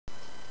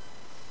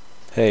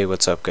Hey,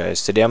 what's up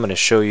guys? Today I'm going to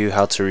show you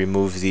how to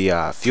remove the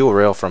fuel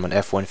rail from an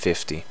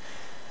F150.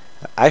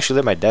 I actually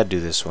let my dad do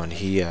this one.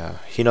 He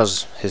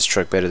knows his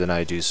truck better than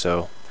I do,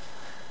 so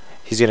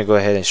he's going to go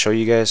ahead and show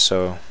you guys.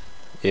 So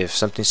if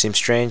something seems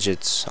strange,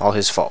 it's all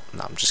his fault.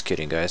 No, I'm just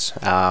kidding guys.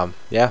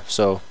 Yeah,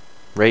 so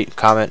rate,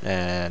 comment,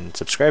 and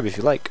subscribe if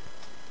you like.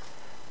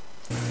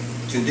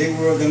 Today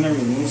we're going to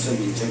remove some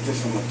injectors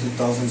from a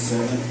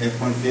 2007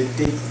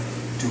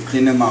 F150 to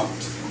clean them out.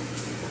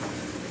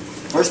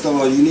 First of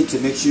all, you need to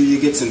make sure you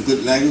get some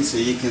good lighting so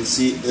you can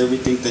see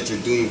everything that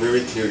you're doing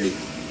very clearly.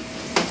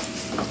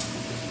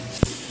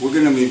 We're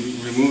going to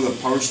remove the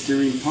power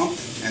steering pump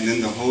and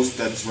then the hose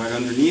that's right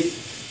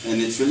underneath.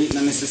 And it's really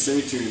not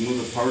necessary to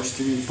remove the power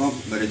steering pump,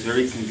 but it's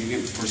very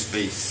convenient for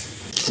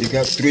space. You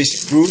got 3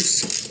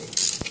 screws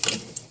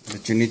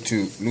that you need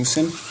to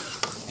loosen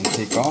and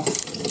take off.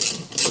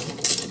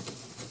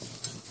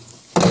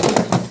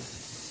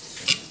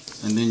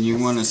 And then you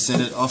want to set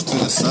it off to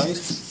the side.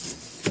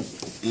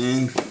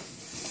 And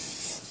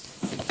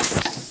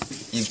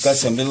you've got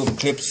some little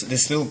clips.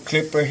 This little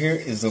clip right here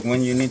is the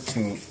one you need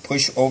to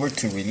push over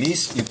to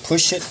release. You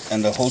push it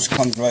and the hose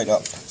comes right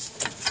up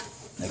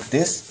like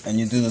this, and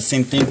you do the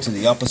same thing to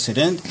the opposite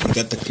end. You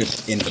got the clip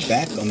in the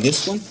back on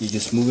this one. You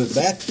just move it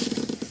back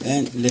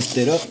and lift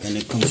it up and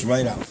it comes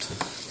right out.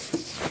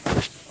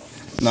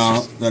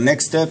 Now the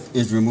next step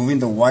is removing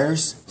the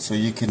wires so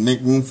you can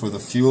make room for the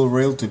fuel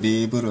rail to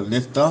be able to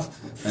lift off.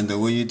 And the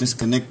way you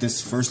disconnect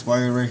this first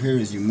wire right here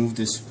is you move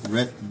this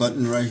red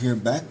button right here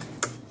back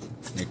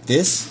like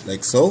this,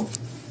 like so.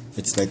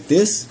 It's like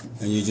this,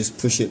 and you just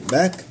push it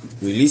back,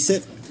 release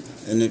it,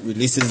 and it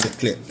releases the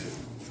clip.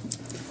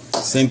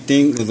 Same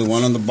thing with the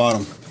one on the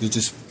bottom. You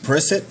just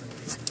press it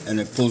and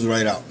it pulls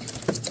right out.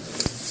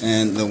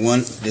 And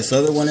this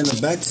other one in the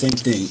back, same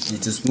thing. You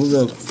just move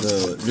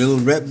the little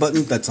red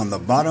button that's on the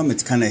bottom.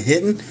 It's kind of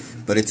hidden,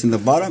 but it's in the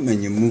bottom,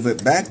 and you move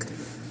it back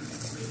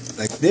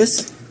like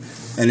this.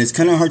 And it's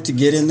kind of hard to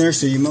get in there,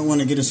 so you might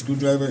want to get a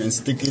screwdriver and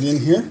stick it in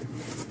here.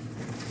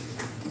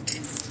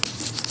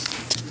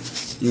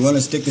 You want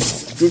to stick a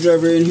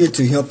screwdriver in here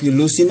to help you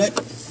loosen it.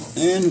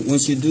 And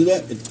once you do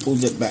that, it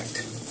pulls it back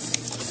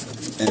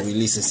and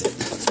releases it.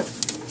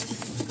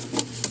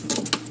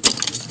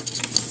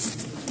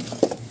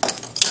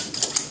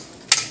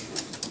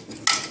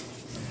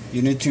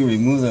 You need to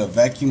remove the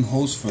vacuum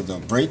hose for the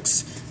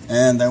brakes,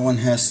 and that one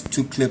has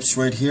 2 clips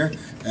right here,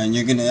 and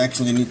you're going to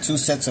actually need 2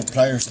 sets of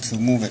pliers to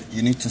move it.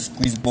 You need to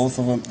squeeze both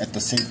of them at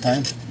the same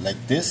time like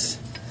this.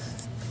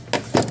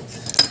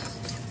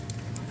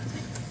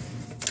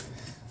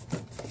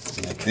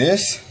 Like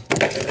this.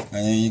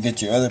 And then you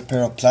get your other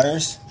pair of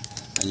pliers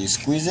and you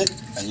squeeze it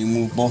and you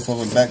move both of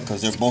them back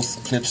because they're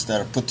both clips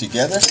that are put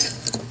together.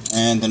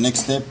 And the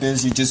next step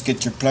is you just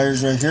get your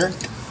pliers right here,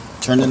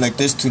 turn it like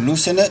this to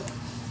loosen it,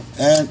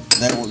 and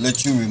that will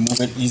let you remove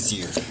it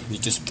easier. You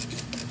just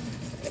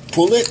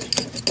pull it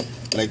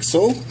like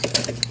so,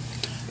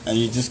 and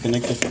you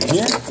disconnect it from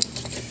here,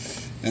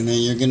 and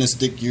then you're gonna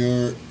stick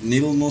your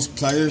needle nose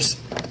pliers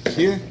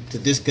here to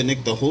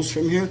disconnect the hose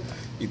from here.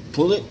 You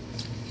pull it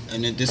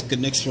and it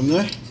disconnects from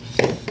there,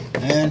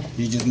 and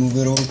you just move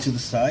it over to the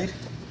side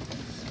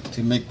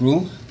to make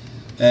room.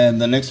 And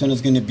the next one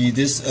is going to be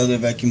this other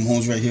vacuum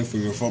hose right here for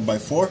your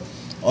 4x4.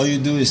 All you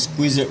do is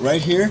squeeze it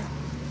right here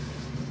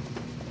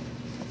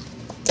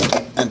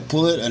and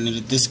pull it, and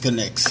it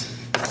disconnects.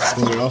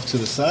 Pull it off to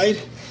the side.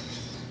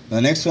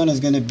 The next one is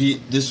going to be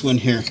this one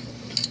here.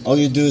 All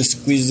you do is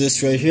squeeze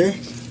this right here,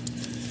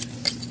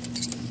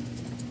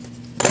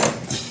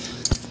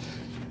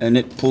 and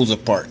it pulls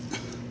apart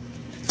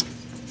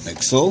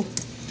like so.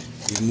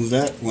 You move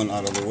that one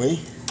out of the way.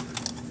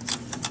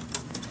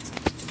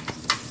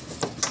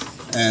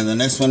 And the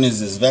next one is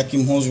this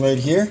vacuum hose right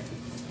here,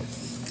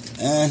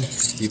 and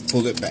you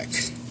pull it back.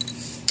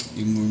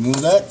 You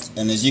remove that,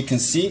 and as you can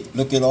see,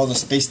 look at all the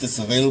space that's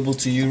available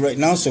to you right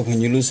now. So when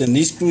you loosen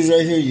these screws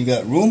right here, you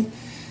got room,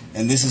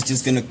 and this is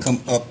just going to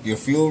come up. Your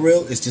fuel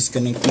rail is just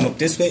going to come up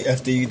this way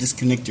after you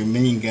disconnect your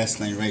main gas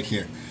line right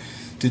here.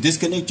 To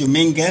disconnect your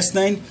main gas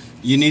line,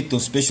 you need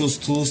those special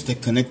tools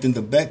that connect in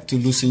the back to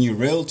loosen your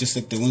rail, just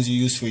like the ones you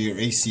use for your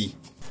AC.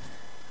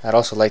 I'd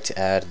also like to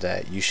add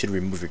that you should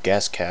remove your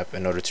gas cap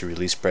in order to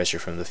release pressure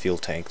from the fuel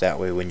tank. That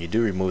way when you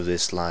do remove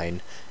this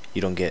line,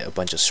 you don't get a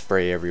bunch of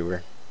spray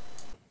everywhere.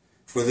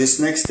 For this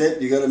next step,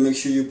 you got to make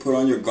sure you put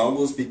on your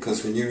goggles,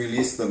 because when you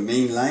release the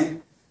main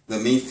line, the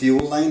main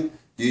fuel line,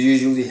 you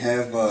usually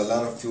have a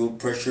lot of fuel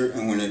pressure,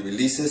 and when it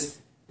releases,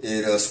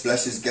 it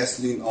splashes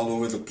gasoline all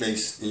over the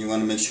place, and you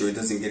want to make sure it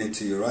doesn't get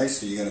into your eyes,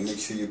 so you got to make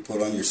sure you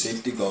put on your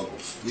safety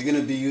goggles. You're going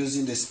to be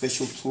using this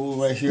special tool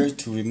right here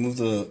to remove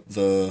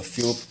the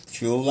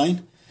fuel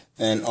line,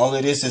 and all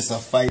it is a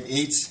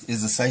 5/8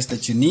 is the size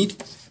that you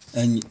need.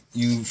 And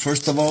you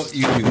first of all,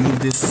 you remove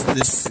this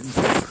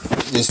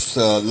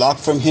lock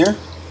from here.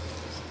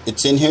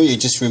 It's in here. You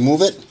just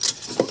remove it,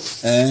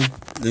 and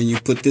then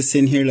you put this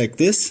in here like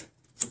this,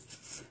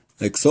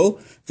 like so.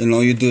 Then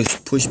all you do is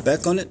push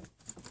back on it,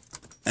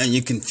 and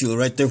you can feel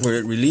right there where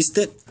it released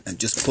it, and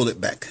just pull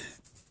it back.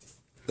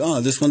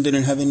 Oh, this one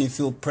didn't have any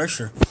fuel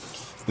pressure.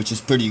 which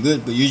is pretty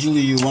good. But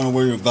usually you want to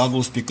wear your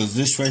goggles, because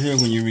this right here,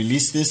 when you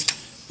release this,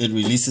 it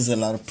releases a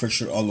lot of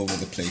pressure all over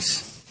the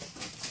place.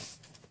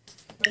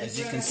 As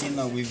you can see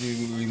now, we've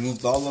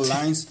removed all the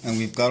lines and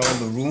we've got all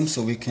the room,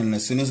 so we can,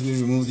 as soon as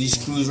we remove these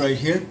screws right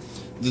here,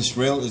 this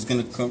rail is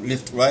going to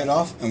lift right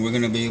off, and we're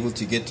going to be able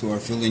to get to our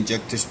fuel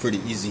injectors pretty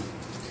easy.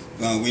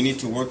 We need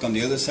to work on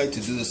the other side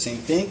to do the same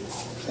thing,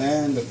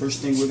 and the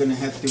first thing we're going to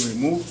have to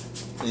remove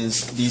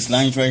is these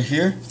lines right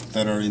here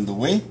that are in the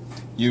way.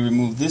 You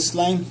remove this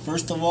line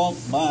first of all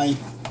by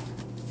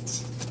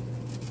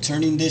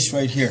turning this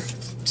right here.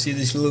 See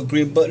this little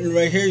green button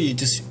right here? You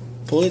just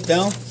pull it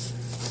down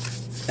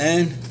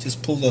and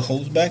just pull the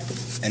hose back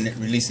and it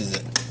releases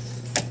it.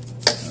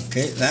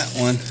 Okay, that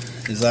one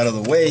is out of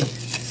the way,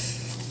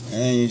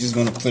 and you're just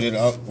going to put it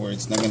out where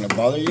it's not going to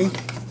bother you.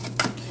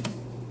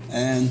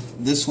 And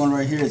this one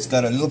right here, it's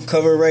got a little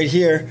cover right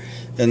here,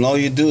 and all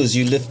you do is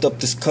you lift up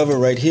this cover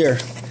right here.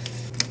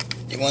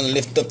 You want to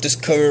lift up this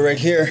cover right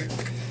here,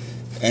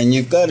 and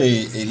you've got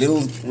a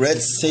little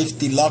red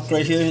safety lock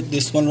right here,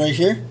 this one right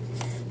here.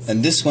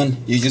 And this one,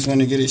 you just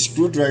want to get a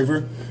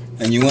screwdriver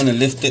and you want to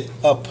lift it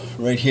up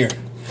right here,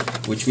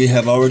 which we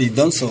have already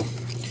done. So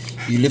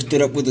you lift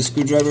it up with a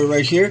screwdriver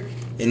right here,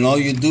 and all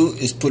you do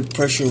is put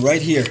pressure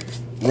right here,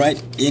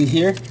 right in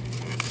here.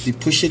 You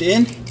push it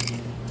in,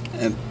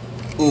 and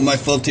oh, I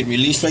felt it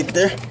release right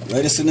there.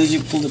 Right as soon as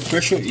you pull the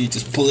pressure, you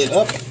just pull it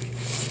up,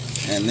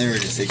 and there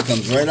it is. It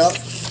comes right out,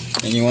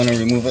 and you want to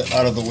remove it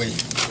out of the way.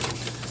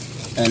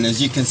 And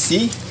as you can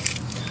see,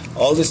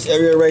 all this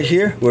area right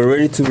here, we're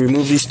ready to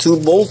remove these two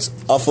bolts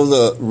off of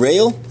the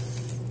rail,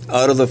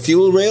 out of the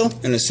fuel rail.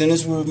 And as soon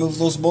as we remove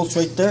those bolts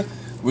right there,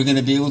 we're going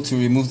to be able to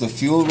remove the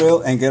fuel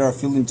rail and get our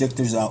fuel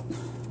injectors out.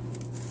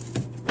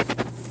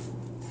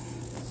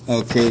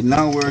 Okay,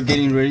 now we're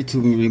getting ready to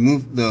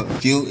remove the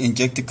fuel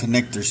injector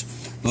connectors.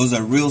 Those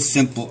are real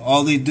simple.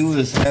 All they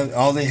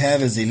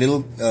have is a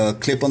little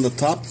clip on the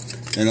top,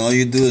 and all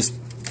you do is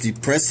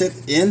depress it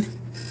in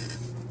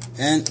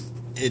and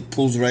it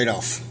pulls right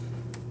off.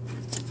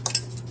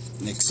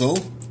 Like so,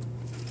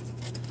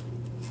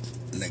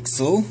 like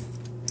so,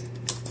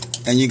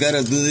 and you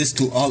gotta do this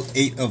to all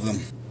 8 of them.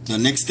 The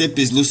next step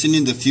is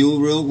loosening the fuel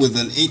rail with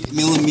an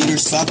 8mm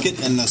socket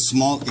and a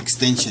small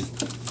extension.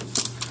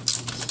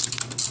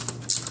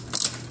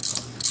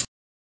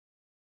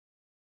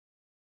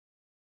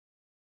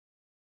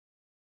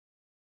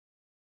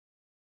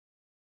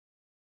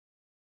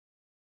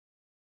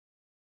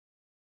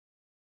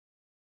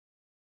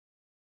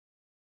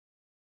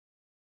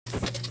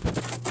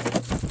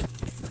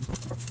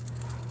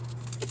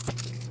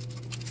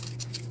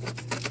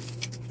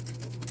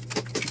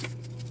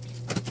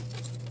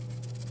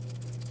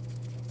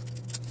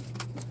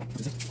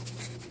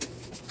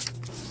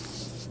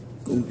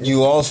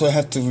 You also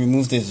have to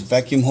remove this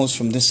vacuum hose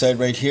from this side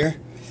right here,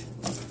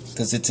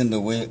 because it's in the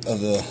way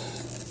of the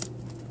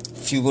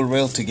fuel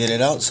rail to get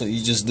it out. So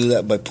you just do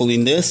that by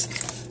pulling this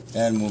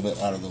and move it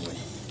out of the way.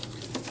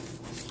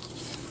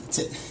 That's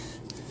it.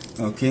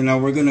 Okay, now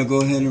we're going to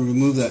go ahead and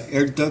remove the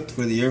air duct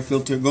where the air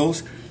filter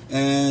goes.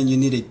 And you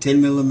need a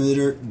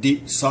 10mm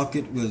deep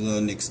socket with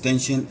an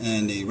extension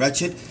and a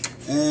ratchet.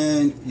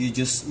 And you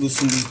just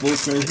loosen these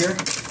bolts right here,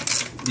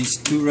 these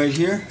 2 right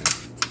here.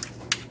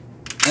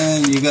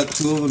 And you got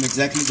 2 of them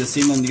exactly the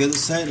same on the other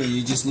side, and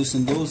you just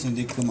loosen those and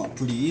they come out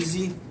pretty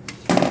easy.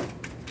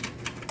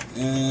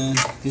 And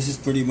this is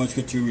pretty much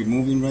what you're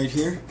removing right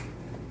here.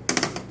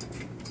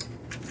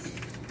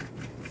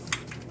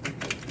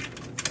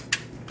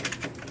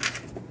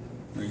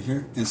 Right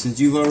here. And since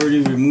you've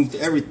already removed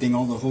everything,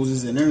 all the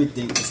hoses and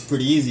everything, it's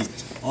pretty easy.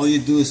 All you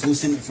do is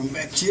loosen it from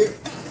back here,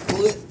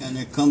 pull it, and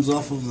it comes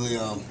off of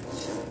the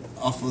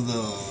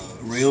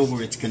rail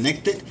where it's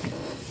connected.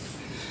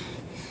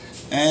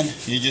 And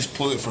you just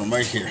pull it from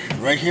right here.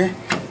 Right here,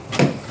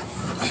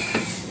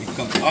 it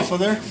comes off of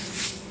there,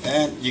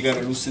 and you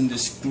gotta loosen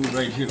this screw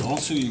right here.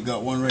 Also, you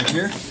got one right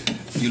here.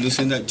 You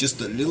loosen that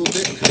just a little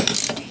bit,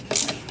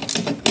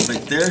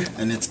 right there,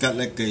 and it's got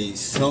like a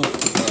self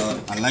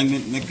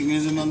alignment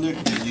mechanism on there.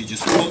 And you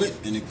just pull it,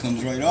 and it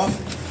comes right off,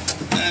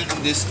 and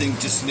this thing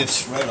just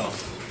lifts right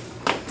off.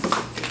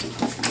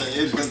 The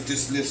air duct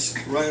just lifts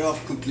right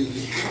off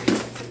completely.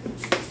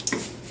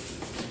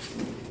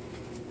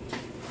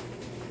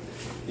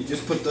 You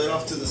just put that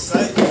off to the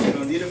side. You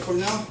don't need it for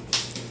now.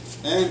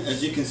 And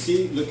as you can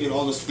see, look at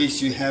all the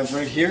space you have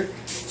right here,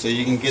 so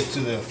you can get to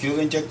the fuel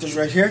injectors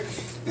right here.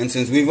 And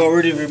since we've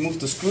already removed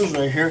the screws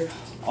right here,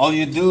 all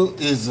you do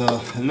is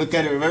look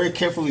at it very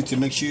carefully to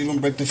make sure you don't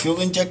break the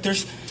fuel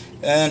injectors.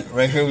 And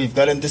right here we've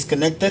got them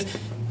disconnected,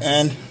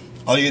 and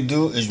all you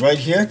do is right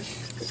here,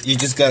 you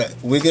just gotta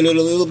wiggle it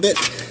a little bit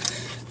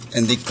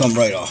and they come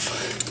right off.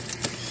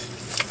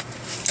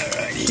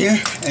 Right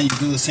here, and you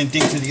do the same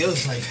thing to the other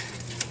side.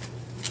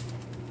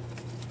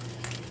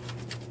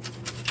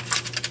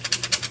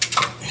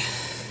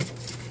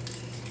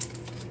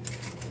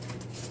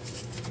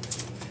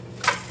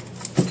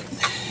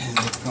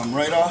 Come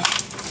right off.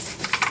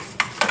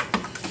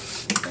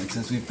 And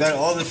since we've got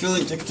all the fuel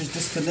injectors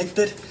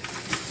disconnected,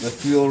 the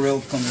fuel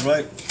rail comes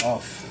right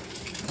off.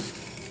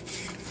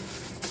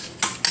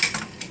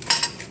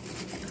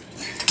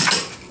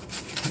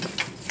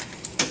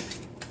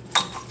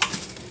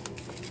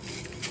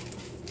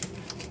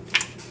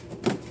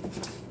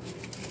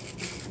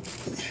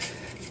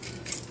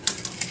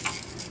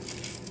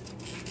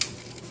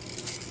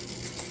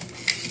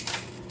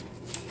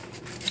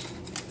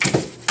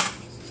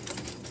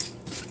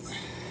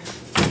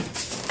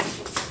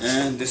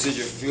 And this is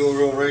your fuel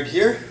rail right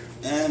here,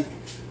 and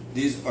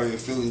these are your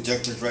fuel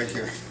injectors right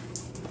here.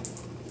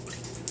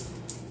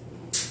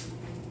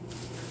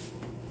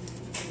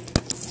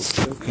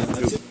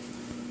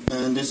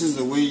 And this is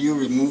the way you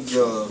remove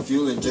the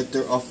fuel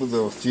injector off of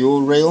the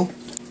fuel rail.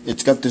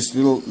 It's got this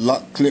little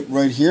lock clip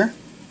right here,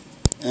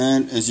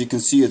 and as you can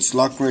see, it's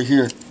locked right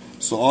here.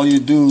 So all you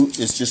do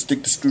is just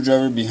stick the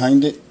screwdriver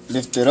behind it,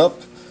 lift it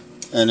up,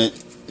 and it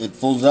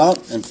folds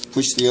out, and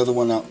push the other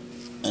one out,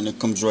 and it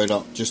comes right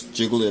out. Just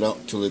jiggle it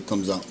out till it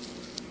comes out.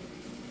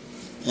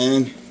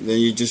 And then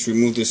you just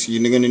remove this.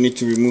 You're going to need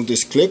to remove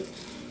this clip.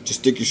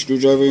 Just stick your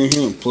screwdriver in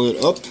here and pull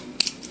it up,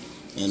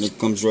 and it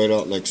comes right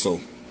out like so.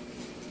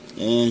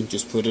 And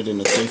just put it in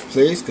a safe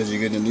place, because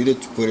you're going to need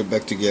it to put it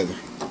back together.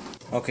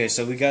 Okay,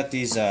 so we got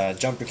these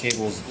jumper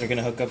cables. They're going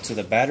to hook up to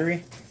the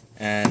battery,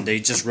 and they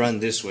just run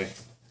this way.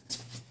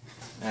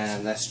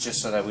 And that's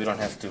just so that we don't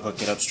have to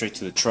hook it up straight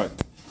to the truck.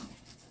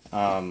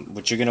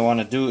 What you're going to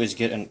want to do is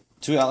get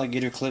two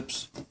alligator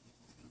clips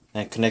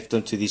and connect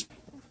them to these.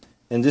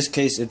 In this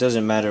case, it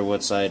doesn't matter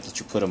what side that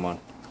you put them on.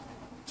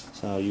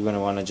 So you're going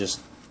to want to just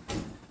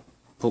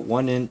put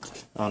one in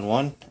on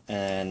one,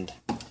 and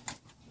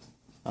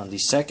on the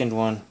second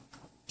one,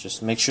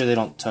 just make sure they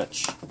don't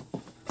touch.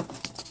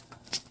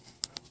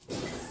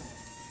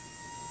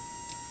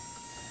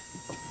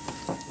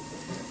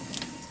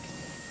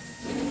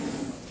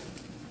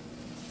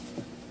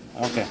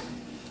 Okay,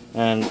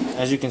 and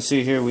as you can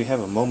see here, we have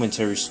a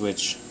momentary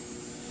switch.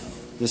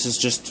 This is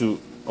just to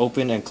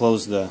open and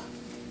close the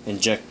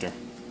injector,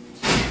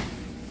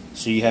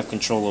 so you have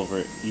control over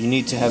it. You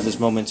need to have this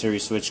momentary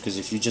switch, because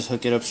if you just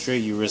hook it up straight,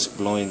 you risk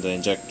blowing the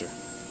injector.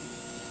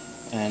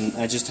 And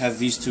I just have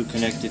these two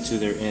connected to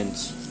their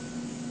ends.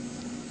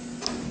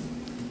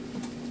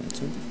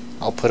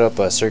 I'll put up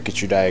a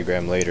circuitry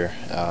diagram later.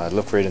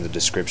 Look for it in the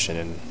description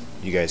and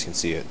you guys can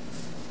see it.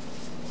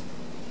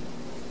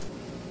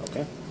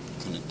 Okay.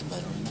 Connect the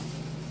battery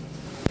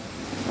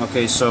now.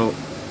 Okay, so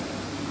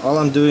all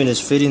I'm doing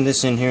is fitting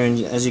this in here, and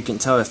as you can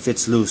tell, it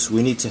fits loose.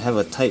 We need to have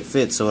a tight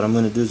fit, so what I'm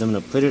going to do is I'm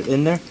going to put it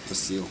in there to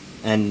seal,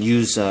 and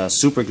use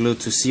super glue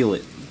to seal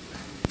it.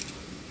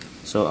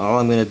 So all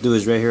I'm going to do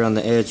is right here on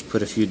the edge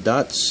put a few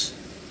dots,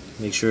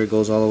 make sure it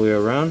goes all the way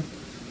around,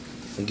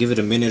 and give it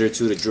a minute or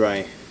two to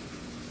dry.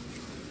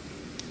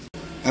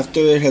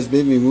 After it has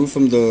been removed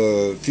from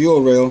the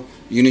fuel rail,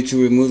 you need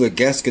to remove the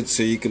gaskets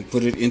so you can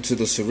put it into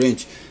the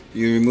syringe.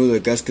 You remove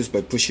the gaskets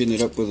by pushing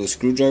it up with a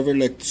screwdriver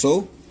like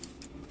so.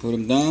 Put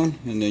them down,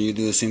 and then you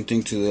do the same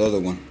thing to the other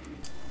one.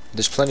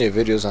 There's plenty of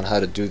videos on how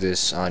to do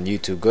this on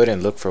YouTube. Go ahead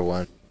and look for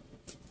one.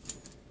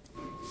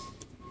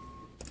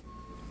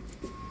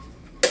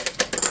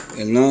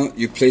 And now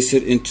you place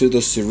it into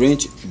the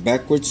syringe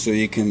backwards, so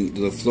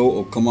the flow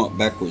will come out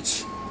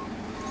backwards.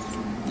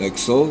 Like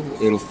so.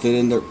 It'll fit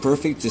in there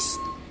perfect. Just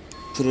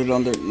put it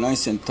on there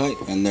nice and tight,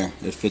 and there,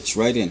 it fits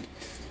right in.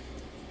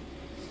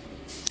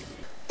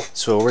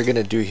 So what we're going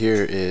to do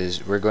here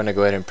is we're going to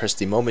go ahead and press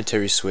the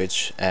momentary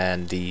switch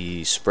and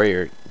the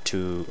sprayer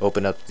to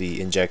open up the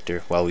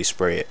injector while we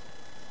spray it.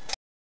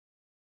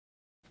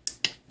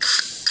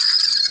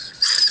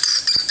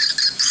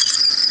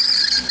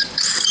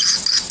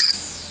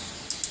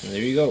 And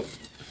there you go.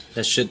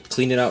 That should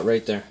clean it out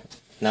right there.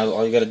 Now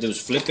all you got to do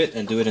is flip it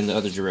and do it in the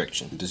other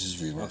direction. This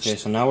is reversed. Okay,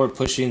 so now we're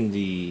pushing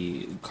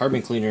the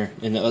carbon cleaner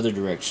in the other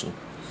direction.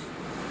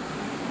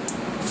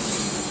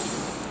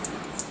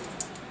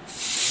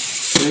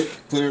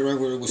 Put it right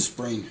where it was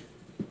spraying.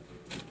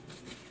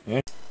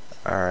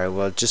 Alright,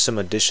 well, just some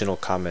additional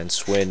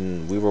comments.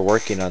 When we were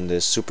working on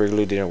this, super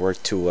glue didn't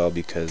work too well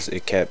because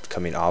it kept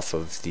coming off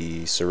of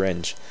the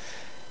syringe.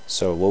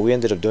 So what we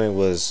ended up doing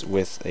was,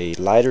 with a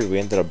lighter, we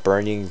ended up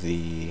burning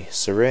the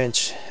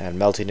syringe and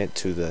melting it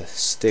to the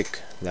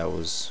stick that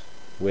was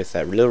with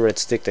that little red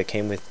stick that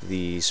came with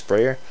the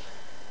sprayer.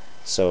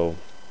 So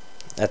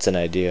that's an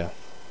idea.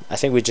 I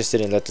think we just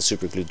didn't let the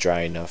super glue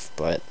dry enough,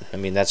 but I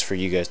mean, that's for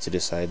you guys to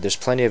decide. There's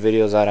plenty of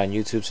videos out on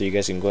YouTube, so you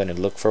guys can go ahead and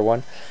look for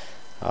one.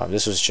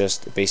 This was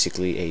just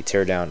basically a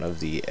teardown of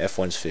the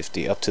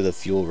F150 up to the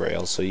fuel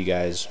rail. So you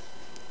guys,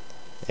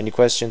 any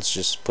questions,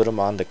 just put them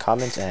on the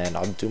comments and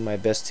I'll do my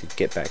best to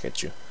get back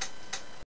at you.